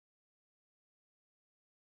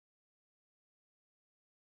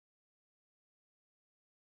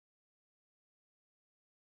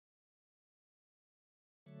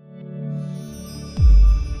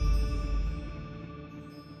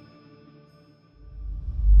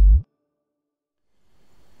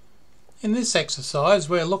In this exercise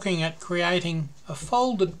we're looking at creating a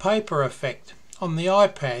folded paper effect on the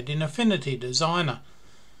iPad in Affinity Designer.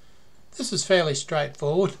 This is fairly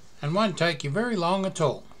straightforward and won't take you very long at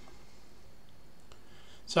all.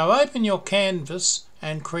 So open your canvas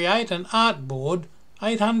and create an artboard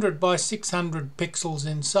 800 by 600 pixels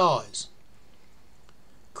in size.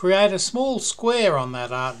 Create a small square on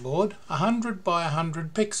that artboard 100 by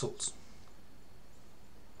 100 pixels.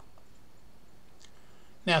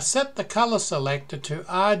 Now set the colour selector to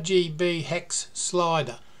RGB hex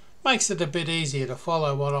slider. Makes it a bit easier to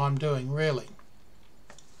follow what I'm doing really.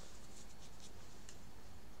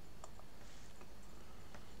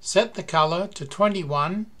 Set the colour to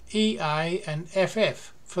 21, EA and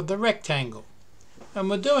FF for the rectangle. And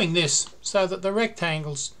we're doing this so that the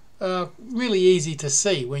rectangles are really easy to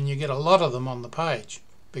see when you get a lot of them on the page,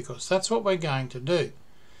 because that's what we're going to do.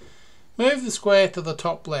 Move the square to the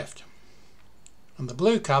top left. And the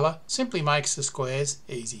blue colour simply makes the squares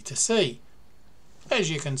easy to see,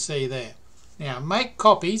 as you can see there. Now make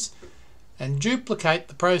copies and duplicate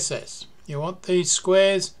the process. You want these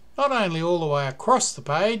squares not only all the way across the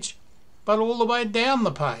page, but all the way down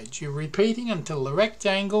the page. You're repeating until the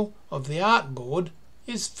rectangle of the artboard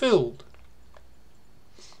is filled.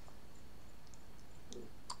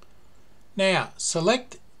 Now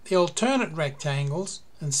select the alternate rectangles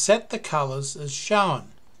and set the colours as shown.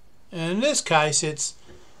 And in this case it's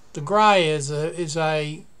the grey is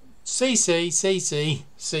a CC, CC,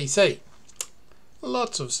 CC.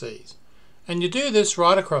 Lots of C's. And you do this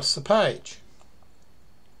right across the page.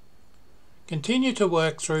 Continue to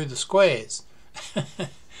work through the squares.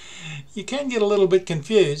 You can get a little bit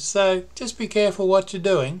confused, so just be careful what you're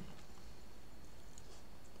doing.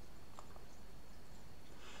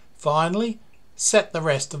 Finally, set the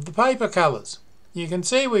rest of the paper colours. You can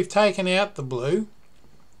see we've taken out the blue.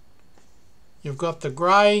 You've got the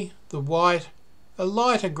grey, the white, a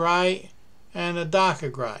lighter grey and a darker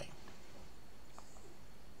grey.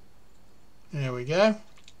 There we go.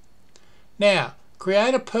 Now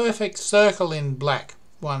create a perfect circle in black,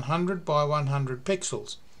 100 by 100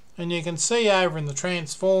 pixels. And you can see over in the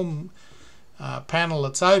transform panel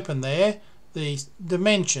that's open there, the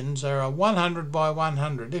dimensions are a 100 by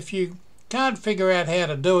 100. If you can't figure out how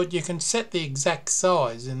to do it, you can set the exact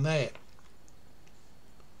size in there.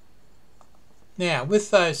 Now with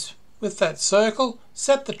that circle,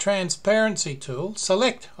 set the transparency tool,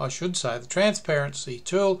 select the transparency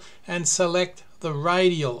tool and select the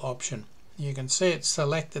radial option. You can see it's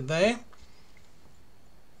selected there.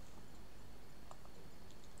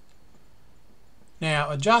 Now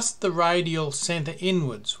adjust the radial centre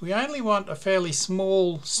inwards. We only want a fairly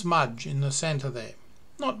small smudge in the centre there,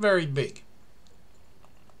 not very big.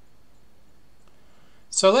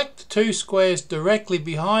 Select the two squares directly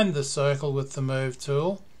behind the circle with the Move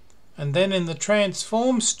tool, and then in the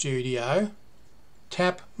Transform Studio,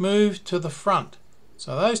 tap Move to the Front.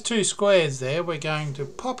 So those two squares there we're going to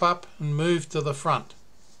pop up and move to the front.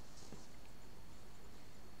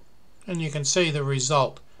 And you can see the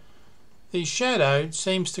result. The shadow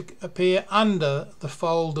seems to appear under the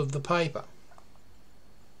fold of the paper.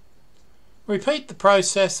 Repeat the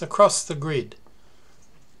process across the grid.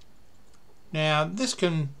 Now this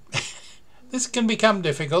can become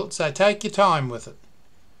difficult, so take your time with it.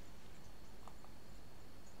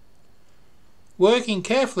 Working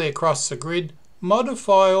carefully across the grid,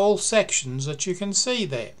 modify all sections that you can see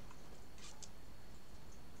there.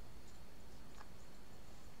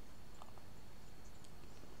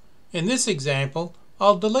 In this example,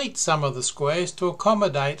 I'll delete some of the squares to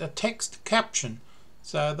accommodate a text caption,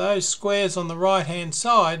 so those squares on the right hand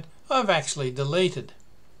side I've actually deleted.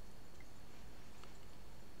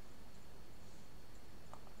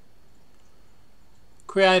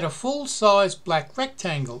 Create a full-size black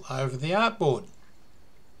rectangle over the artboard.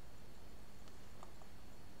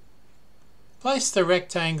 Place the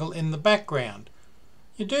rectangle in the background.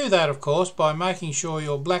 You do that of course by making sure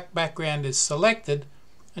your black background is selected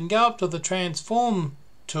and go up to the Transform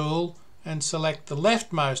tool and select the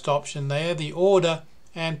leftmost option there, the order,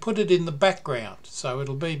 and put it in the background so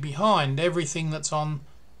it'll be behind everything that's on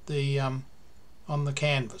the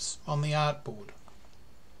canvas, on the artboard.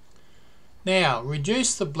 Now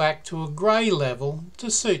reduce the black to a grey level to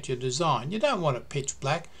suit your design. You don't want it pitch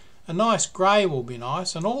black. A nice grey will be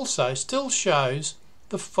nice, and also still shows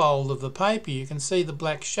the fold of the paper. You can see the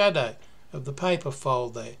black shadow of the paper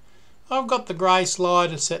fold there. I've got the grey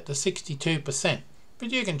slider set to 62%,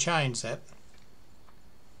 but you can change that.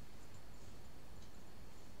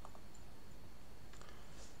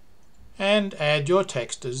 And add your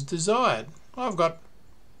text as desired. I've got,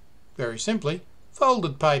 very simply,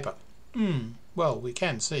 folded paper. Well, we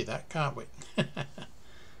can see that, can't we?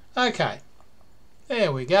 Okay,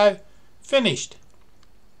 there we go, finished.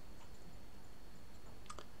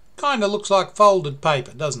 Kind of looks like folded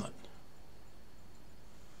paper, doesn't it?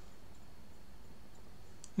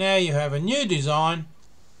 Now you have a new design,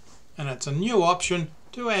 and it's a new option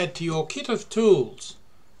to add to your kit of tools,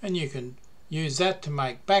 and you can use that to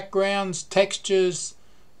make backgrounds, textures,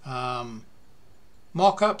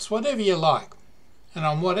 mock-ups, whatever you like, and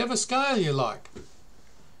on whatever scale you like.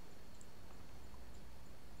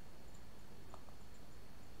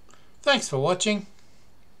 Thanks for watching.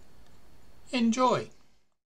 Enjoy.